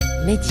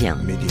Média.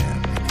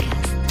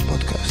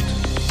 Podcast.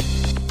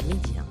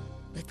 Média.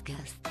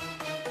 Podcast.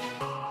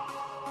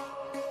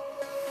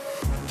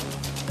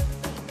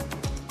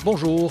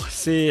 Bonjour,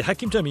 c'est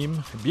Hakim Tamim.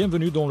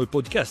 Bienvenue dans le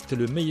podcast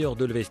Le meilleur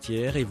de le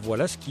vestiaire et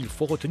voilà ce qu'il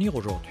faut retenir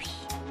aujourd'hui.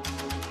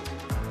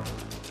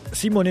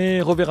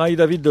 Simone Rovera et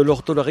David de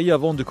l'Ortolari,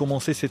 avant de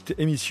commencer cette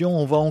émission,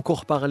 on va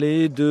encore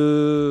parler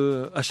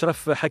de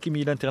Achraf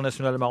Hakimi,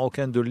 l'international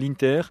marocain de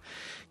l'Inter,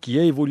 qui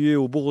a évolué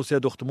au Borussia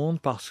Dortmund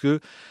parce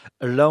que,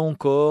 là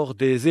encore,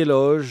 des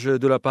éloges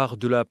de la part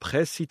de la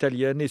presse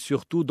italienne et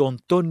surtout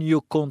d'Antonio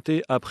Conte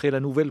après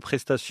la nouvelle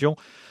prestation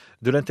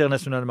de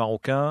l'international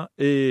marocain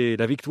et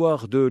la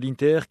victoire de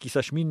l'Inter qui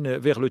s'achemine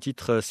vers le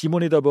titre.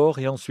 Simone d'abord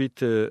et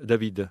ensuite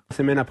David.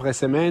 Semaine après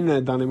semaine,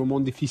 dans les moments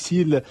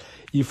difficiles,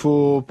 il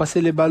faut passer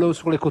les ballons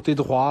sur les côtés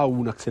droits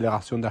où une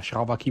accélération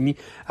d'Achraf Hakimi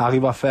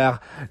arrive à faire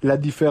la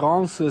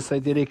différence. Ça a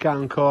été le cas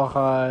encore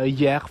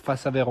hier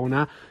face à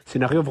Vérone.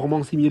 Scénario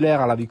vraiment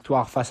similaire à la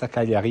victoire face à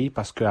Cagliari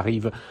parce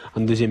qu'arrive en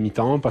deuxième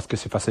mi-temps, parce que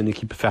c'est face à une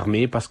équipe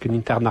fermée, parce que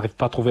l'Inter n'arrive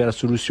pas à trouver la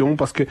solution,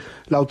 parce que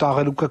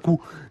Lautaro et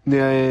Lukaku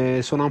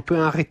sont un peu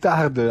en retard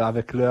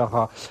avec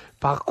leur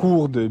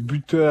parcours de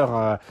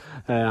buteur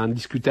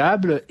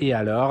indiscutable. Et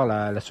alors,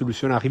 la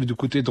solution arrive du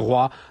côté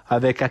droit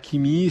avec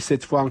Hakimi.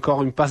 Cette fois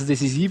encore une passe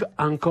décisive,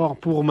 encore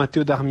pour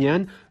Matteo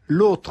Darmian.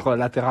 L'autre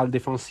latéral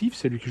défensif,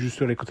 celui qui joue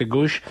sur les côtés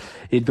gauche.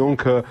 Et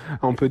donc,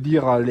 on peut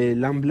dire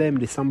l'emblème,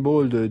 les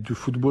symboles du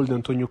football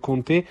d'Antonio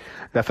Conte.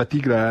 La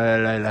fatigue,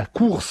 la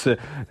course,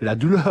 la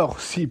douleur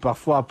aussi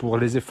parfois pour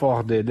les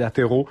efforts des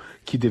latéraux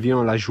qui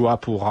devient la joie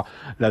pour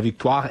la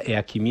victoire. Et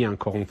Hakimi,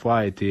 encore une fois,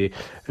 a été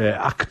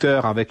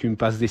acteur avec une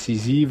passe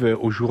décisive.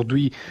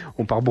 Aujourd'hui,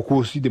 on parle beaucoup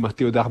aussi de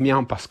Matteo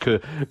Darmian parce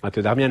que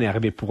Matteo Darmian est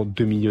arrivé pour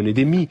 2,5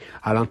 millions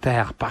à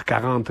l'Inter, pas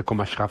 40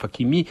 comme Achraf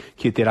Hakimi,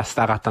 qui était la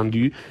star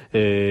attendue.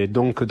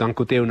 Donc, d'un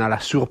côté, on a la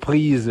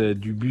surprise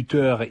du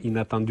buteur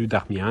inattendu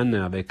Darmian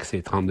avec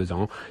ses 32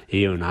 ans.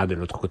 Et on a de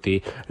l'autre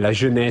côté la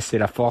jeunesse et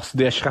la force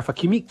d'Achraf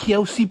Hakimi qui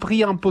a aussi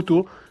pris un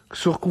poteau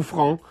sur coup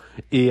franc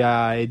et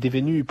est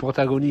devenu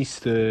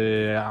protagoniste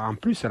en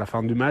plus à la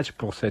fin du match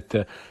pour cette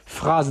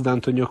phrase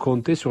d'Antonio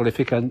Conte sur le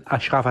fait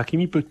qu'Achraf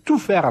Hakimi peut tout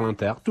faire à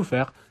l'Inter, tout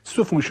faire,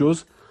 sauf une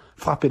chose,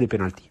 frapper les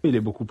pénaltys. Il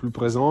est beaucoup plus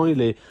présent,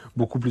 il est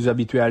beaucoup plus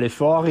habitué à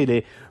l'effort, il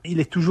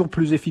est toujours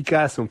plus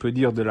efficace, on peut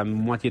dire, de la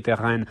moitié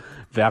terrain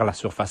vers la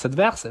surface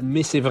adverse,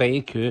 mais c'est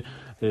vrai que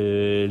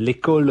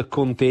l'école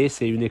Conte,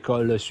 c'est une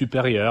école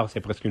supérieure,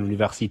 c'est presque une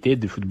université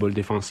du football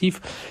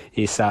défensif,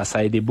 et ça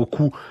a aidé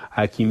beaucoup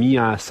Hakimi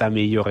à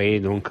s'améliorer.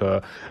 Donc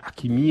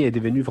Hakimi est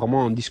devenu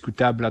vraiment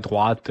indiscutable à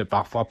droite,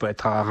 parfois peut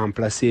être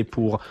remplacé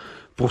pour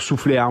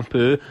souffler un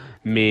peu,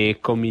 mais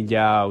comme il y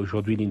a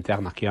aujourd'hui l'Inter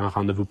qui a un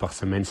rendez-vous par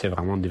semaine, c'est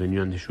vraiment devenu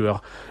un des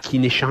joueurs qui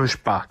n'échange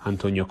pas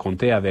Antonio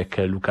Conte avec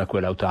Lukaku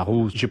et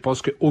Lautaro. Je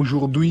pense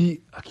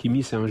qu'aujourd'hui,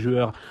 Hakimi, c'est un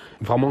joueur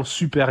vraiment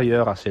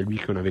supérieur à celui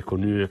qu'on avait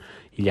connu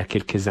il y a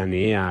quelques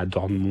années à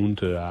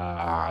Dortmund,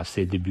 à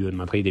ses débuts à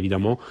Madrid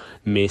évidemment,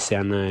 mais c'est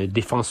un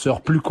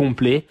défenseur plus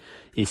complet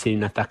et c'est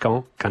un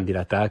attaquant, quand il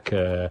attaque,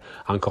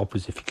 encore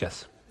plus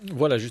efficace.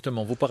 Voilà,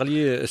 justement, vous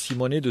parliez,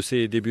 Simone, de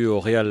ses débuts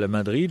au Real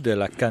Madrid,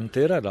 la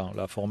cantera,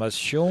 la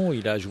formation.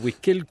 Il a joué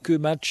quelques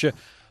matchs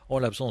en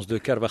l'absence de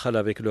Carvajal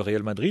avec le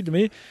Real Madrid,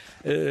 mais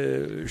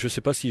je ne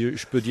sais pas si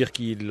je peux dire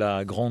qu'il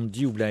a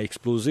grandi ou bien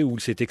explosé, ou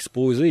il s'est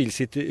exposé, il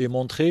s'est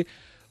montré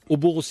au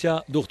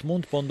Borussia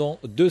Dortmund pendant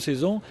 2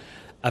 saisons,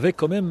 avec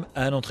quand même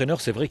un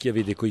entraîneur, c'est vrai qu'il y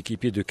avait des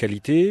coéquipiers de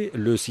qualité,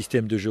 le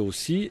système de jeu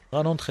aussi,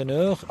 un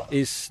entraîneur,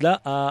 et cela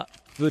a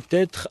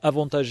peut-être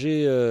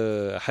avantagé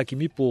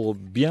Hakimi pour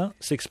bien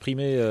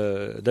s'exprimer.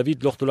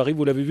 David L'Ortolari,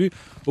 vous l'avez vu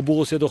au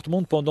Borussia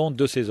Dortmund pendant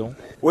 2 saisons.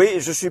 Oui,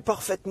 je suis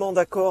parfaitement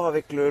d'accord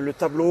avec le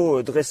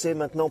tableau dressé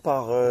maintenant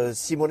par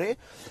Simone,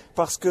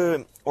 parce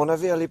que on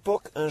avait à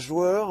l'époque un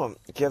joueur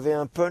qui avait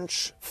un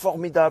punch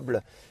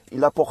formidable.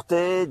 Il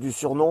apportait du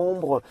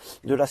surnombre,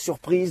 de la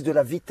surprise, de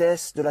la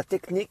vitesse, de la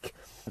technique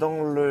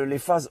dans les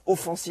phases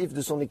offensives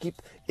de son équipe.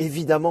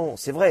 Évidemment,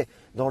 c'est vrai,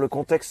 dans le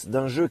contexte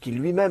d'un jeu qui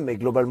lui-même est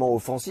globalement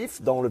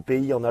offensif, dans le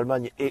pays, en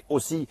Allemagne, et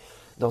aussi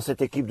dans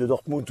cette équipe de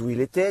Dortmund où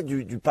il était,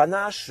 du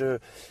panache,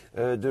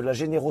 de la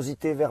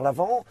générosité vers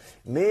l'avant,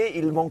 mais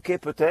il manquait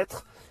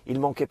peut-être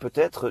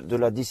de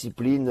la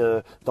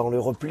discipline dans le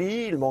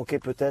repli, il manquait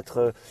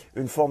peut-être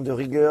une forme de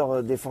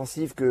rigueur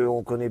défensive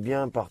qu'on connaît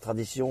bien par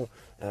tradition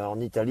en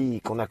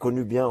Italie, qu'on a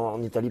connu bien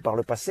en Italie par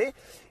le passé.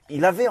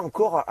 Il avait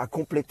encore à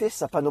compléter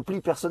sa panoplie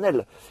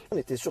personnelle. On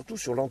était surtout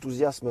sur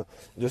l'enthousiasme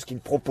de ce qu'il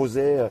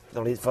proposait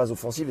dans les phases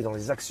offensives et dans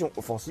les actions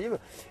offensives.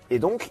 Et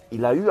donc,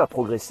 il a eu à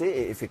progresser.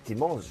 Et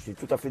effectivement, je suis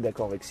tout à fait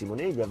d'accord avec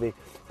Simone, il y avait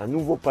un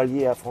nouveau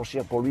palier à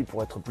franchir pour lui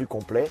pour être plus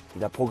complet.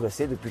 Il a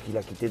progressé depuis qu'il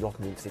a quitté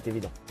Dortmund, c'est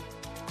évident.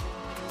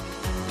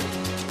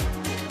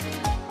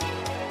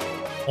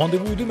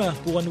 Rendez-vous demain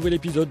pour un nouvel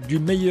épisode du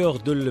meilleur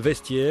de le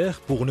vestiaire.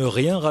 Pour ne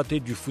rien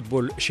rater du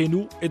football chez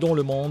nous et dans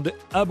le monde,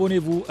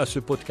 abonnez-vous à ce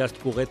podcast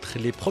pour être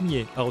les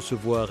premiers à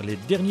recevoir les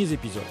derniers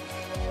épisodes.